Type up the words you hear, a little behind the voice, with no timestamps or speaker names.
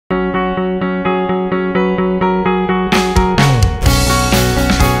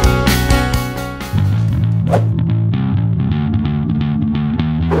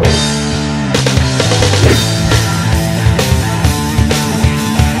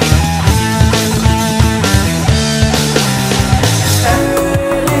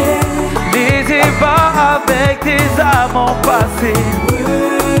m'en passer.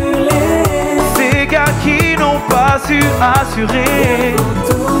 Ces gars qui n'ont pas su assurer.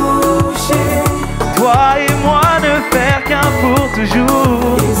 Toi et moi ne faire qu'un pour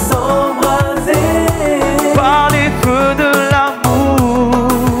toujours. Et s'embraser par les feux de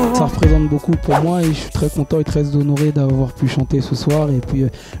l'amour. Ça représente beaucoup pour moi et je suis très content et très honoré d'avoir pu chanter ce soir. Et puis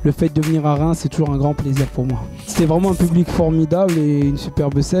le fait de venir à Reims, c'est toujours un grand plaisir pour moi. C'était vraiment un public formidable et une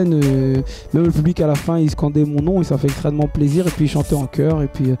superbe scène. Même le public à la fin, il scandait mon nom et ça fait extrêmement plaisir. Et puis ils chantaient en chœur. Et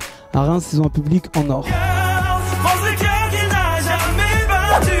puis à Reims, ils ont un public en or.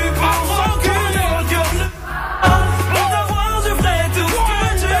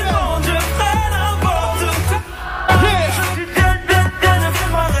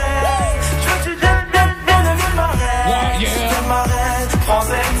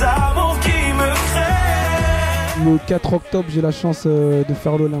 Le 4 octobre, j'ai la chance de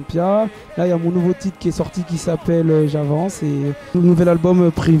faire l'Olympia. Là, il y a mon nouveau titre qui est sorti qui s'appelle J'avance et le nouvel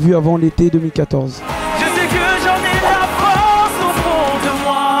album prévu avant l'été 2014.